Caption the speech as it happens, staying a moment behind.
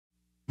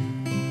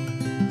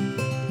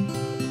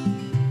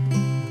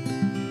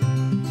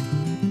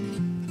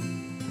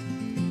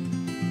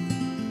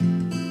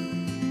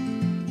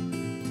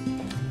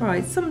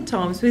Right,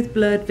 sometimes with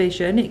blurred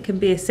vision it can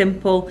be a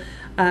simple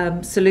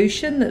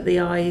solution that the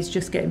eye is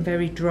just getting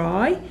very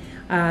dry,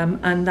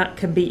 and that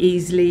can be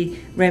easily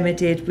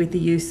remedied with the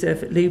use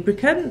of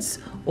lubricants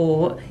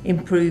or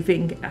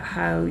improving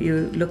how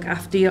you look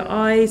after your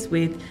eyes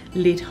with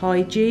lid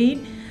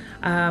hygiene.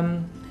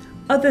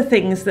 Other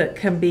things that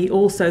can be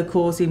also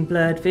causing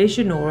blurred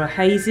vision or a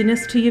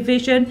haziness to your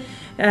vision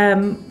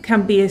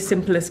can be as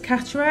simple as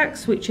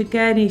cataracts, which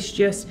again is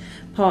just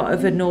part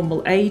of a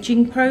normal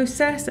aging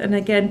process, and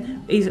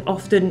again is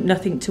often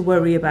nothing to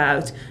worry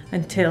about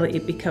until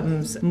it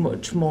becomes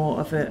much more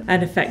of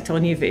an effect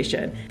on your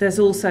vision. There's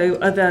also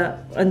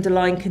other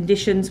underlying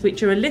conditions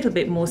which are a little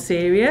bit more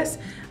serious,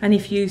 and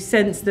if you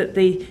sense that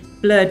the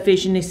blurred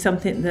vision is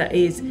something that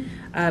is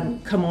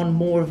come on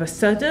more of a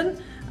sudden,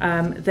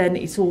 then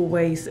it's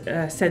always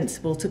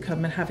sensible to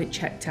come and have it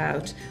checked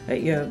out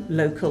at your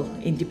local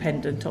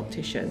independent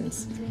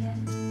opticians.